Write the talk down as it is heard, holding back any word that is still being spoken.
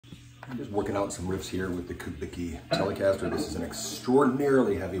I'm just working out some riffs here with the Kubicki Telecaster. This is an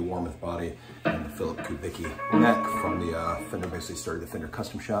extraordinarily heavy Warmoth body and the Phillip Kubicki neck from the Fender. Basically started the Fender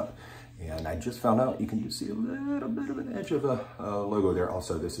Custom Shop. And I just found out you can see a little bit of an edge of a logo there.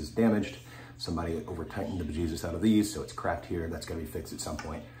 Also, this is damaged. Somebody over tightened the bejesus out of these, so it's cracked here. That's gonna be fixed at some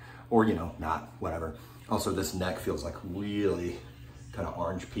point. Or, you know, not, whatever. Also, this neck feels like really kind of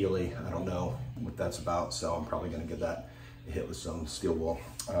orange peely. I don't know what that's about, so I'm probably gonna give that a hit with some steel wool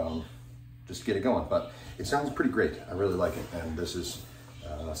just to get it going. But it sounds pretty great. I really like it, and this is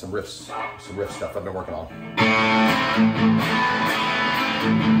some riff stuff I've been working on.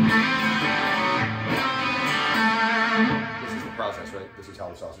 This is the process, right? This is how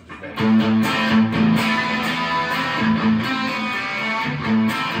the sausage is made.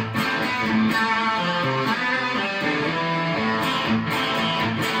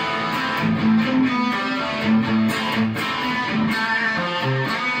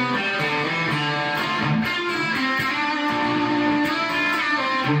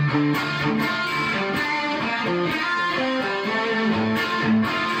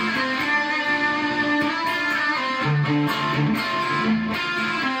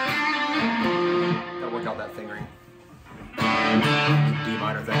 Gotta work out that fingering. D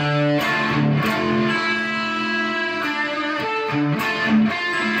minor thing.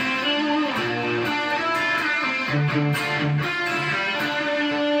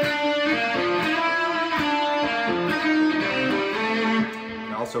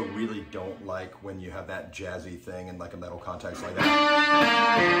 I also really don't like when you have that jazzy thing in like a metal context like that.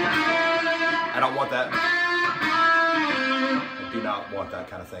 I don't want that. I do not want that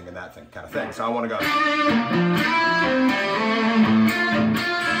kind of thing and that kind of thing. So I want to go.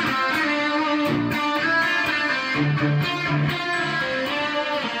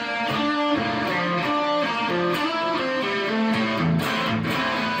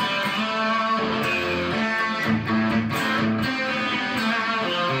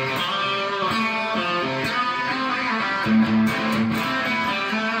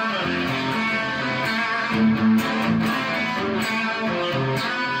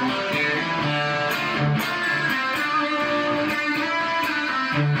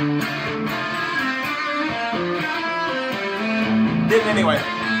 Didn't anyway.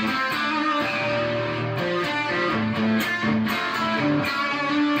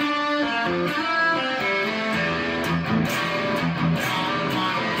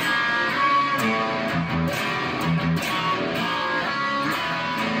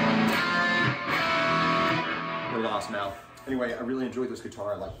 We're lost now. Anyway, I really enjoyed this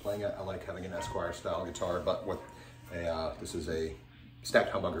guitar. I like playing it. I like having an Esquire style guitar, but with a, this is a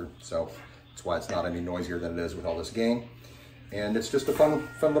stacked humbucker, so that's why it's not any noisier than it is with all this gain. And it's just a fun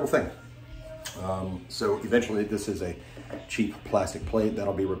little thing. So eventually this is a cheap plastic plate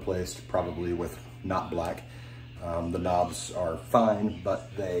that'll be replaced probably with not black. The knobs are fine,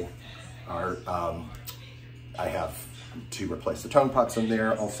 but they are, I have to replace the tone pots in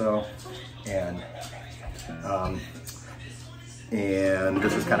there also. And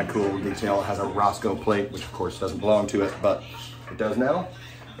this is kind of cool detail. It has a Roscoe plate, which of course doesn't belong to it, but it does now.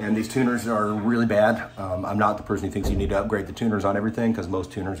 And these tuners are really bad. I'm not the person who thinks you need to upgrade the tuners on everything, because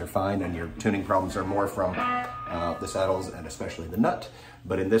most tuners are fine and your tuning problems are more from the saddles and especially the nut.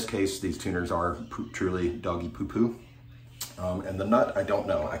 But in this case, these tuners are truly doggy poo-poo. And the nut, I don't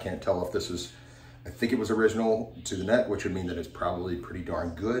know. I can't tell if this is, I think it was original to the neck, which would mean that it's probably pretty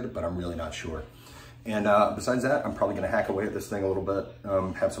darn good, but I'm really not sure. And besides that, I'm probably gonna hack away at this thing a little bit,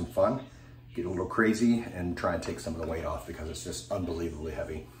 have some fun, get a little crazy, and try and take some of the weight off because it's just unbelievably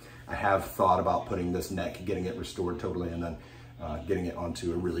heavy. I have thought about putting this neck, getting it restored totally, and then getting it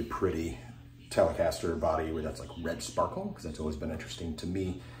onto a really pretty Telecaster body where that's like red sparkle, because that's always been interesting to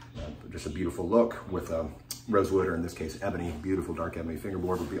me. Just a beautiful look with rosewood, or in this case, ebony. Beautiful dark ebony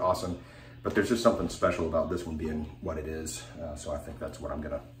fingerboard would be awesome. But there's just something special about this one being what it is. So I think that's what I'm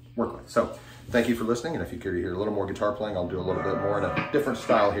gonna work with. So thank you for listening. And if you care to hear a little more guitar playing, I'll do a little bit more in a different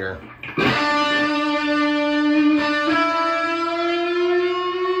style here.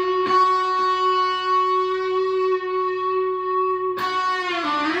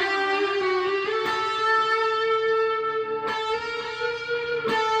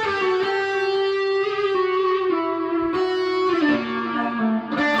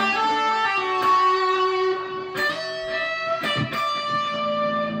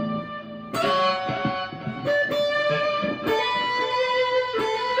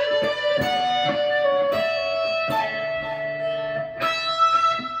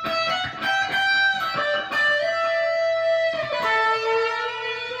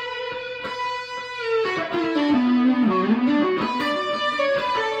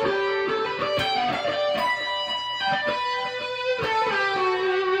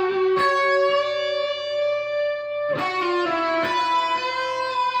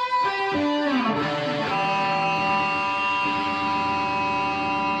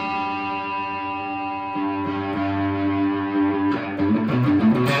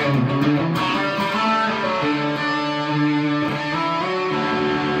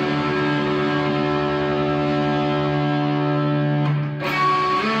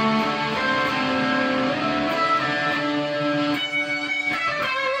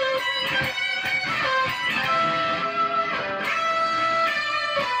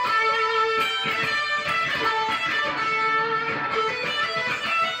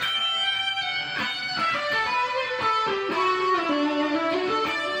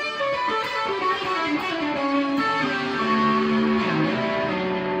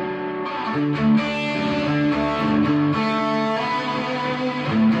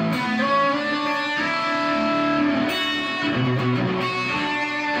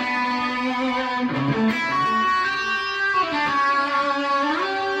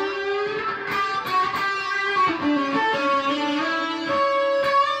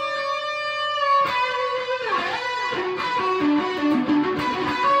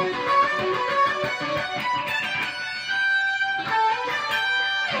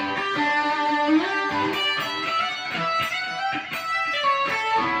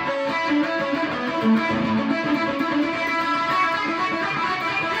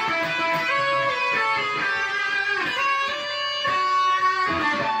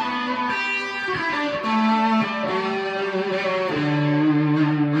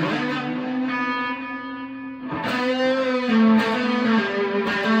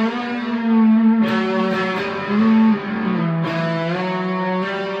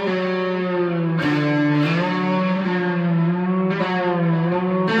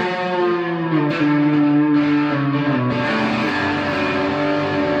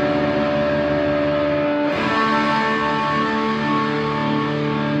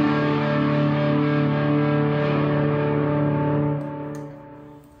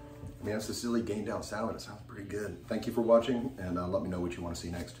 That's a silly gained out sound. It sounds pretty good. Thank you for watching, and let me know what you want to see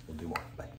next. We'll do more. Bye.